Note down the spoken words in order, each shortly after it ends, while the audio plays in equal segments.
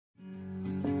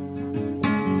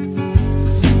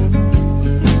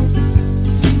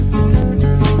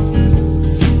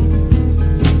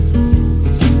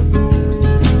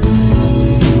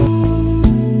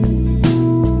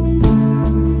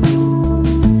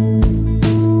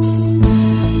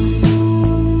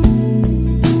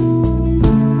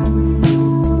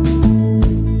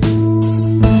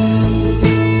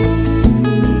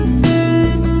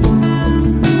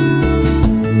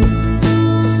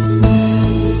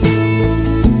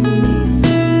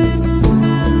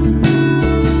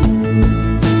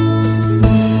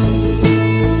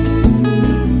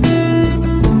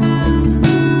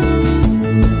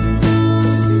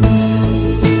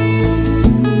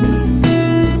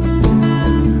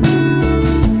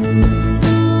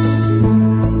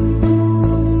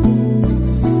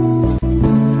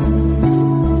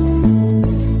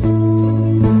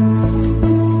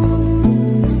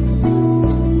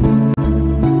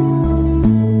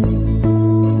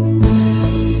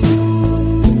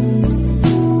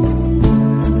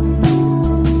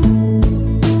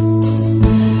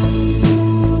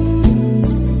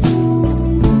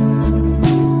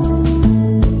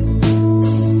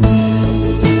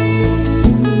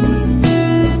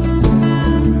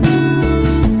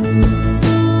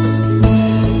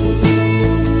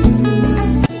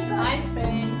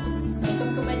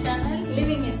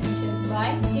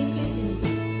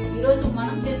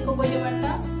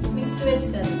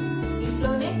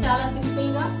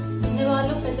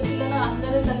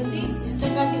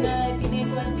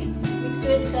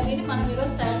కర్రీని మనం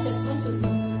ఈరోజు తయారు చేసుకొని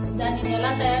చూస్తాం. దాన్ని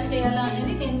ఎలా తయారు చేయాలా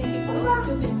అనేది నేను మీకు ఇప్పుడు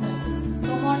చూపిస్తాను.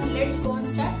 Come on, let's go and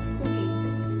start cooking.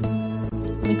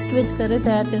 Mixed veg curry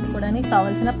తయారు చేసుకోవడానికి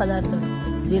కావాల్సిన పదార్థాలు: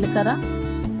 జీలకర్ర,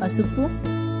 పసుపు,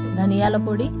 ధనియాల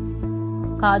పొడి,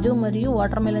 కాజు మరియు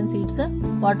వాటర్ మెలన్ సీడ్స్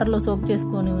వాటర్లో సోక్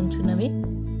చేసుకొని ఉంచున్నవి,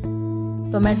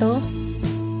 టొమాటోస్,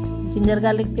 జింజర్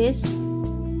గార్లిక్ పేస్ట్,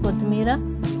 కొత్తిమీర,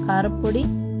 కారపొడి,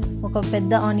 ఒక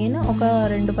పెద్ద ఆనియన్, ఒక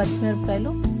 2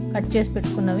 పచ్చిమిరపకాయలు కట్ చేసి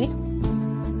పెట్టుకున్నవి,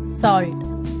 సాల్ట్,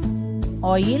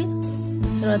 ఆయిల్,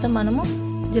 తర్వాత మనము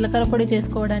జీలకర్ర పొడి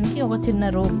చేసుకోవడానికి ఒక చిన్న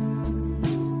రోల్,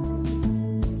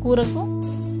 కూరకు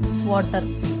వాటర్.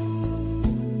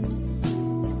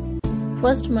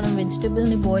 ఫస్ట్ మనం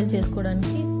వెజిటేబుల్ని బాయిల్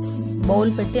చేసుకోవడానికి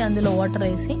బౌల్ పెట్టి అందులో వాటర్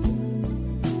వేసి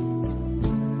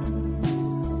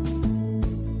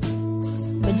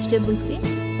వెజిటేబుల్స్కి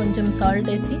కొంచెం సాల్ట్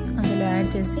వేసి అందులో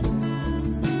యాడ్ చేసి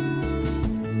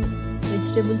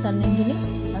వెజిటేబుల్స్ అన్నింటినీ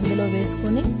అందులో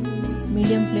వేసుకొని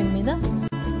మీడియం ఫ్లేమ్ మీద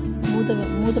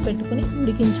మూత పెట్టుకుని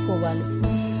ఉడికించుకోవాలి.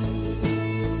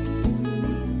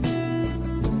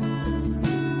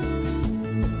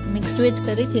 మిక్స్డ్ వెజ్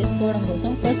కర్రీ చేసుకోవడం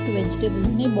కోసం ఫస్ట్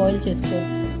వెజిటేబుల్స్ని బాయిల్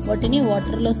చేసుకోవాలి. వాటిని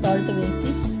వాటర్లో సాల్ట్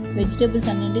వేసి వెజిటేబుల్స్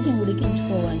అన్నింటినీ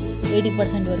ఉడికించుకోవాలి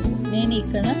 80% వరకు. నేను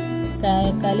ఇక్కడ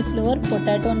cauliflower,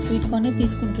 potato and sweet corn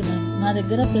తీసుకుంటున్నాను. నా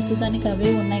దగ్గర ప్రస్తుతానికి అవే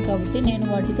ఉన్నాయి కాబట్టి నేను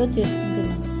వాటితో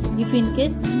చేసుకుంటున్నాను. ఇఫ్ ఇన్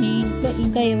కేస్ మీ ఇంట్లో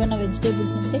ఇంకా ఏమైనా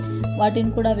వెజిటేబుల్స్ ఉంటే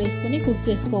వాటిని కూడా వేసుకొని కుక్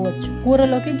చేసుకోవచ్చు.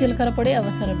 కూరలోకి జీలకర్ర పొడి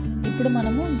అవసరం. ఇప్పుడు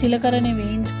మనము జీలకర్రని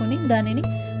వేయించుకొని దానిని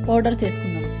పౌడర్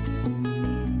చేసుకుందాం.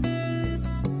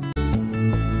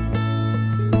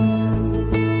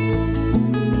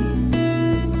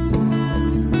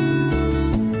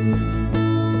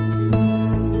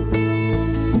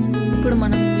 ఇప్పుడు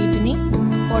మనం వీటిని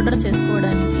పౌడర్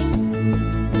చేసుకోవడానికి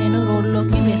నేను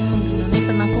రోల్లోకి వేసుకుంటున్నాను.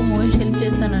 ఇక్కడ నాకు మోహిష్ హెల్ప్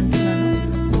చేస్తాను అంటున్నాను.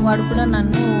 వాడు కూడా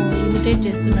నన్ను ఇమిటేట్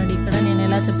చేస్తున్నాడు. ఇక్కడ నేను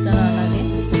ఎలా చెప్తానో అలాగే.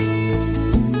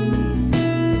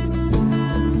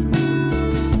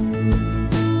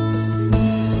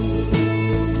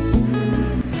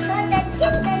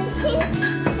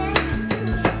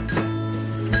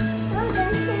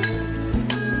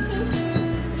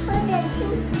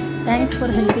 Thanks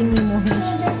for helping me మోహిష్.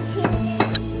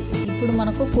 ఇప్పుడు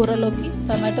మనకు కూరలోకి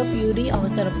టమాటో ప్యూరీ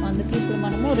అవసరం. అందుకే ఇప్పుడు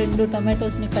మనము 2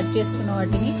 టమాటోస్ని కట్ చేసుకున్న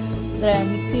వాటిని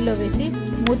మిక్సీలో వేసి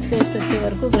స్మూత్ పేస్ట్ వచ్చే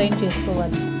వరకు గ్రైండ్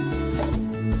చేసుకోవాలి.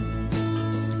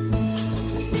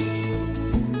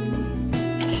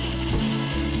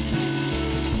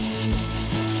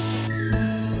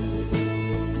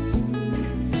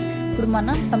 ఇప్పుడు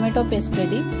మన టమాటో పేస్ట్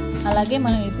రెడీ. అలాగే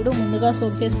మనం ఇప్పుడు ముందుగా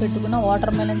సోక్ చేసి పెట్టుకున్న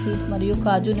వాటర్ మెలన్ సీడ్స్ మరియు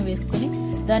కాజుని వేసుకొని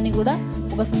దాన్ని కూడా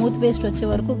ఒక స్మూత్ పేస్ట్ వచ్చే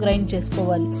వరకు గ్రైండ్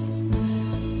చేసుకోవాలి.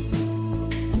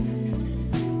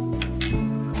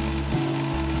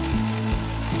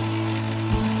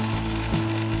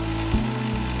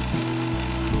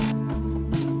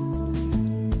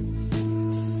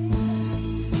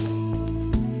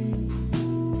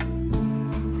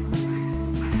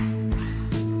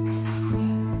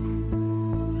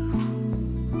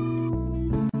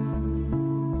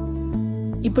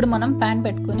 ఇప్పుడు మనం ప్యాన్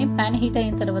పెట్టుకొని ప్యాన్ హీట్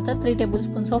అయిన తర్వాత 3 టేబుల్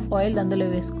స్పూన్స్ ఆఫ్ ఆయిల్ అందులో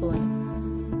వేసుకోవాలి.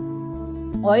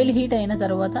 ఆయిల్ హీట్ అయిన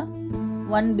తర్వాత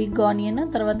 1 బిగ్ ఆనియన్,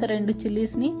 తర్వాత 2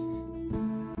 చిల్లీస్ని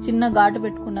చిన్న ఘాటు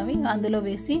పెట్టుకున్నవి అందులో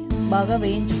వేసి బాగా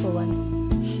వేయించుకోవాలి.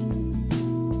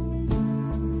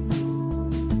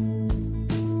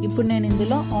 ఇప్పుడు నేను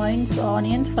ఇందులో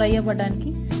ఆనియన్స్ ఫ్రై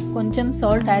అవ్వడానికి కొంచెం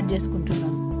సాల్ట్ యాడ్ చేసుకుంటున్నాను.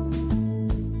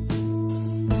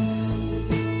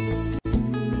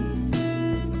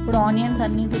 ఇప్పుడు ఆనియన్స్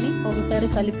అన్నింటినీ ఒకసారి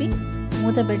కలిపి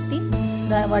మూత పెట్టి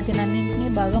వాటిని అన్నింటినీ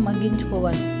బాగా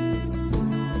మగ్గించుకోవాలి.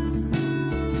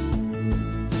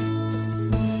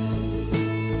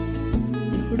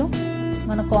 ఇప్పుడు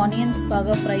మనకు ఆనియన్స్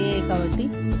బాగా ఫ్రై అయ్యాయి కాబట్టి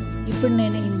ఇప్పుడు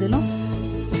నేను ఇందులో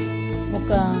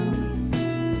ఒక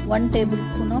 1 table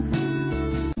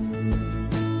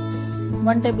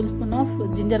spoon of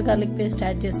ginger garlic paste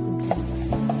add చేసుకుంటున్నాను.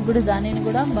 ఇప్పుడు దానిని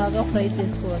కూడా బాగా ఫ్రై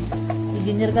చేసుకోవాలి. ఈ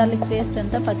జింజర్ గార్లిక్ పేస్ట్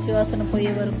అంతా పచ్చివాసన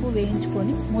పోయే వరకు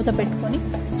వేయించుకొని మూత పెట్టుకొని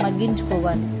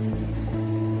మగ్గించుకోవాలి.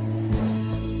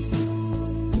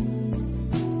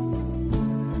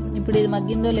 ఇప్పుడు ఇది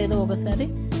మగ్గిందో లేదో ఒకసారి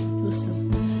చూస్తాం.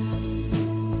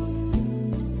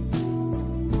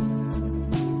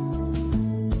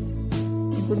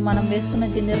 ఇప్పుడు మనం వేసుకున్న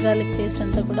జింజర్ గార్లిక్ పేస్ట్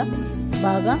అంతా కూడా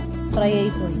బాగా ఫ్రై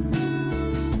అయిపోయింది.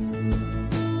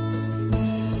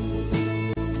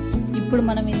 ఇప్పుడు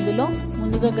మనం ఇందులో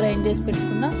ముందుగా గ్రైండ్ చేసి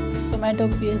పెట్టుకున్న టొమాటో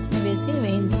పేస్ట్ని వేసి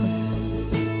వేయించుకుందాం.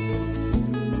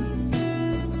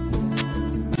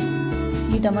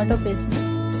 ఈ టమాటో పేస్ట్ని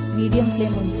మీడియం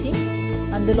ఫ్లేమ్ ఉంచి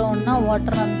అందులో ఉన్న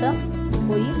వాటర్ అంతా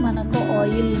అయిపోయి మనకు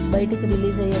ఆయిల్ బయటికి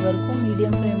రిలీజ్ అయ్యే వరకు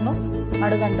మీడియం ఫ్లేమ్లో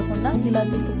అడుగంటకుండా ఇలా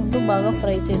తిప్పుకుంటూ బాగా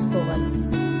ఫ్రై చేసుకోవాలి.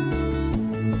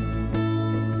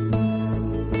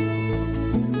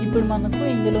 ఇప్పుడు మనకు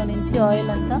ఇందులో నుంచి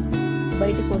ఆయిల్ అంతా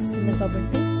బయటకు వస్తుంది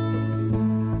కాబట్టి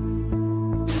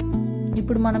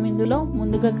ఇప్పుడు మనం ఇందులో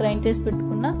ముందుగా గ్రైండ్ చేసి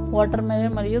పెట్టుకున్న వాటర్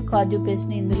మెలన్ మరియు కాజు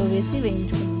పేస్ట్ని ఇందులో వేసి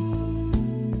వేయించుకుందాం.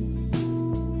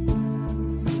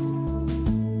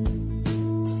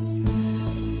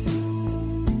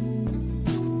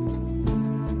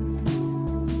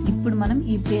 ఇప్పుడు మనం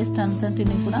ఈ పేస్ట్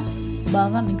అంతటిని కూడా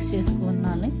బాగా మిక్స్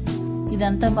చేసుకోవాలి.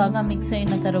 ఇదంతా బాగా మిక్స్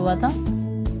అయిన తర్వాత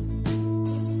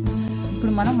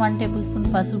ఇప్పుడు మనం 1 టేబుల్ స్పూన్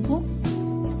పసుపు,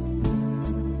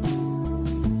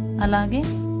 అలాగే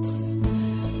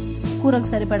కూరకు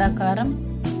సరిపడా కారం,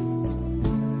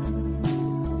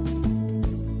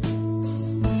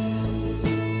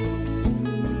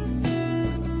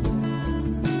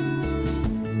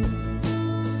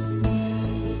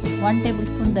 వన్ టేబుల్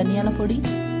స్పూన్ ధనియాల పొడి,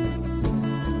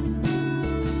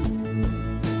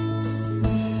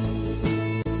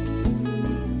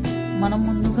 మనం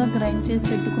ముందుగా గ్రైండ్ చేసి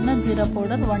పెట్టుకున్న జీరా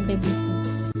పౌడర్ 1 టేబుల్ స్పూన్.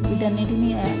 వీటన్నిటిని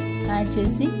యాడ్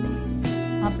చేసి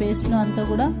ఆ పేస్ట్లో అంతా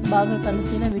కూడా బాగా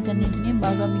కలిసేలా వీటన్నిటిని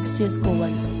బాగా మిక్స్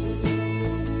చేసుకోవాలి.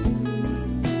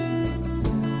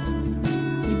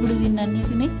 ఇప్పుడు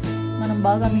వీటన్నిటిని మనం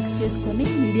బాగా మిక్స్ చేసుకొని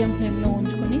మీడియం ఫ్లేమ్లో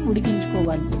ఉంచుకొని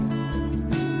ఉడికించుకోవాలి.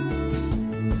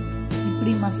 ఇప్పుడు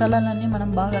ఈ మసాలాలన్నీ మనం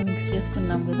బాగా మిక్స్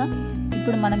చేసుకున్నాం కదా,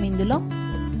 ఇప్పుడు మనం ఇందులో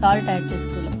సాల్ట్ యాడ్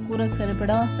చేసుకోవాలి. కూరకు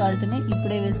సరిపడా సాల్ట్ని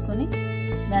ఇప్పుడే వేసుకొని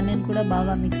దాన్ని కూడా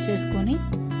బాగా మిక్స్ చేసుకొని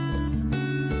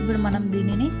ఇప్పుడు మనం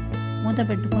దీనిని మూత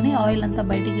పెట్టుకొని ఆయిల్ అంతా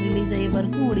బయటికి రిలీజ్ అయ్యే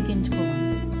వరకు ఉడికించుకోవాలి.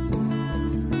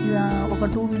 ఇలా ఒక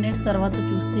 2 మినిట్స్ తర్వాత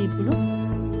చూస్తే ఇప్పుడు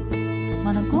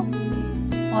మనకు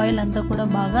ఆయిల్ అంతా కూడా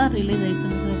బాగా రిలీజ్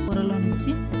అవుతుంది కూరలో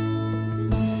నుంచి.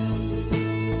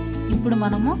 ఇప్పుడు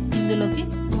మనము ఇందులోకి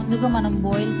ముందుగా మనం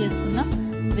బాయిల్ చేసుకున్న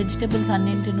వెజిటేబుల్స్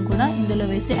అన్నింటిని కూడా ఇందులో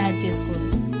వేసి యాడ్ చేసుకోవాలి.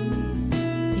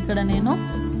 ఇక్కడ నేను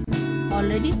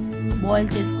ఆల్రెడీ బాయిల్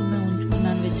చేసుకుని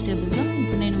ఉంచుకున్నాను వెజిటేబుల్స్.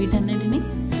 ఇప్పుడు నేను వీటన్నిటిని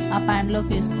ఆ ప్యాన్లోకి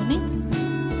వేసుకొని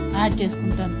యాడ్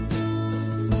చేసుకుంటాను.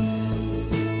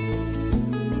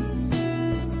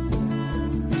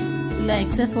 ఇలా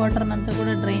ఎక్సెస్ వాటర్ అంతా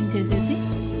కూడా డ్రైన్ చేసేసి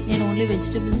నేను ఓన్లీ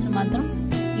వెజిటేబుల్స్ మాత్రం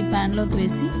ఈ ప్యాన్లోకి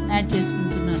వేసి యాడ్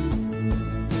చేసుకుంటున్నాను.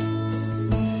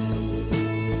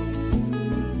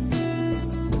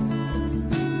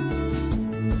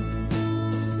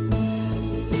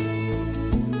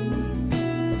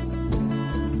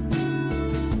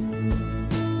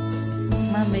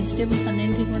 మనం వెజిటేబుల్స్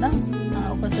అన్నింటినీ కూడా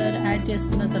ఒకసారి యాడ్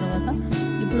చేసుకున్న తర్వాత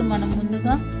ఇప్పుడు మనం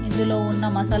ముందుగా ఇందులో ఉన్న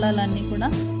మసాలాలన్నీ కూడా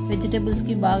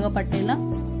వెజిటేబుల్స్కి బాగా పట్టేలా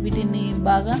వీటిని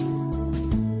బాగా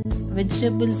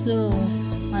వెజిటేబుల్స్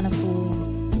మనకు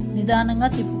నిదానంగా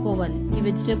తిప్పుకోవాలి. ఈ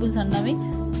వెజిటేబుల్స్ అన్నవి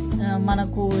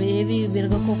మనకు ఏవి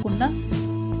విరగకోకుండా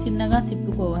చిన్నగా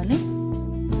తిప్పుకోవాలి.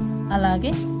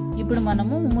 అలాగే ఇప్పుడు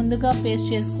మనము ముందుగా పేస్ట్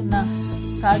చేసుకున్న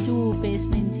కాజు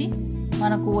పేస్ట్ నుంచి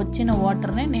మనకు వచ్చిన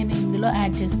వాటర్ని నేను ఇందులో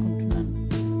యాడ్ చేసుకుంటున్నాను.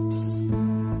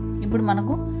 ఇప్పుడు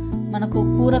మనకు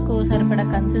కూరకు సరిపడా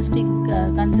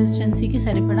కన్సిస్టెన్సీకి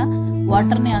సరిపడా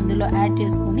వాటర్ని అందులో యాడ్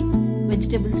చేసుకొని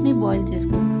వెజిటేబుల్స్ని బాయిల్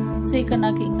చేసుకోవాలి. సో ఇక్కడ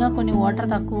నాకు ఇంకా కొన్ని వాటర్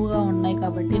తక్కువగా ఉన్నాయి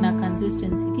కాబట్టి నా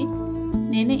కన్సిస్టెన్సీకి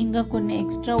నేను ఇంకా కొన్ని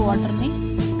ఎక్స్ట్రా వాటర్ని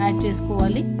యాడ్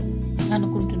చేసుకోవాలి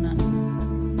అనుకుంటున్నాను.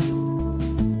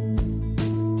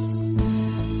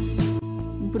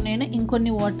 ఇప్పుడు నేను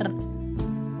ఇంకొన్ని వాటర్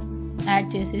యాడ్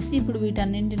చేసేసి ఇప్పుడు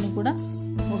వీటన్నింటిని కూడా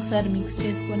ఒకసారి మిక్స్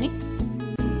చేసుకొని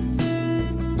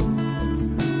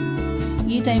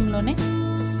ఈ టైంలోనే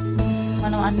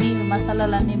మనం అన్ని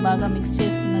మసాలాలన్నీ బాగా మిక్స్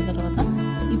చేసుకున్న తర్వాత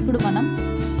ఇప్పుడు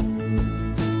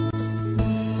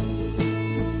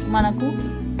మనకు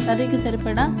కర్రీకి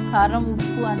సరిపడా కారం,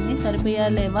 ఉప్పు అన్నీ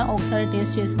సరిపోయాలేవా ఒకసారి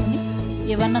టేస్ట్ చేసుకొని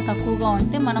ఏమన్నా తక్కువగా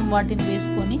ఉంటే మనం వాటిని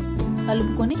వేసుకొని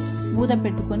కలుపుకొని మూత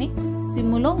పెట్టుకొని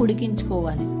సిమ్ములో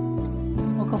ఉడికించుకోవాలి.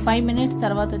 ఒక 5 మినిట్స్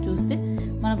తర్వాత చూస్తే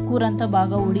మన కూర అంతా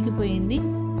బాగా ఉడికిపోయింది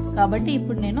కాబట్టి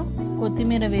ఇప్పుడు నేను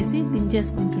కొత్తిమీర వేసి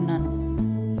దించేసుకుంటున్నాను.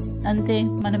 అంతే,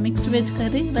 మన mixed veg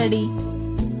curry ready.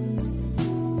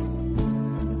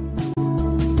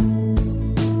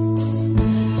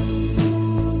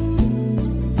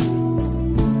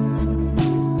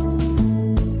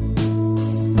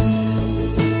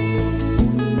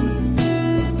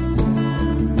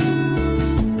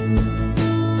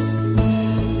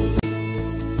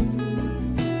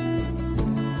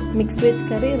 Mixed veg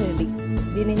curry ready.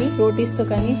 దీనిని రోటీస్తో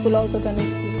కానీ పులావ్తో కానీ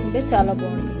తీసుకుంటే చాలా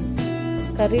బాగుంటుంది.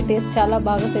 కర్రీ టేస్ట్ చాలా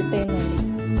బాగా సెట్ అయిందండి.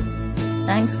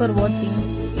 Thanks for watching.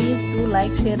 Please do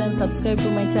like, share and subscribe to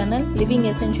my channel living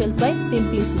essentials by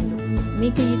simply Sindhu.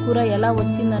 మీకు ఈ కూర ఎలా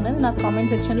వచ్చిందన్నది నాకు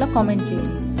కామెంట్ సెక్షన్లో కామెంట్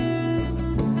చేయండి.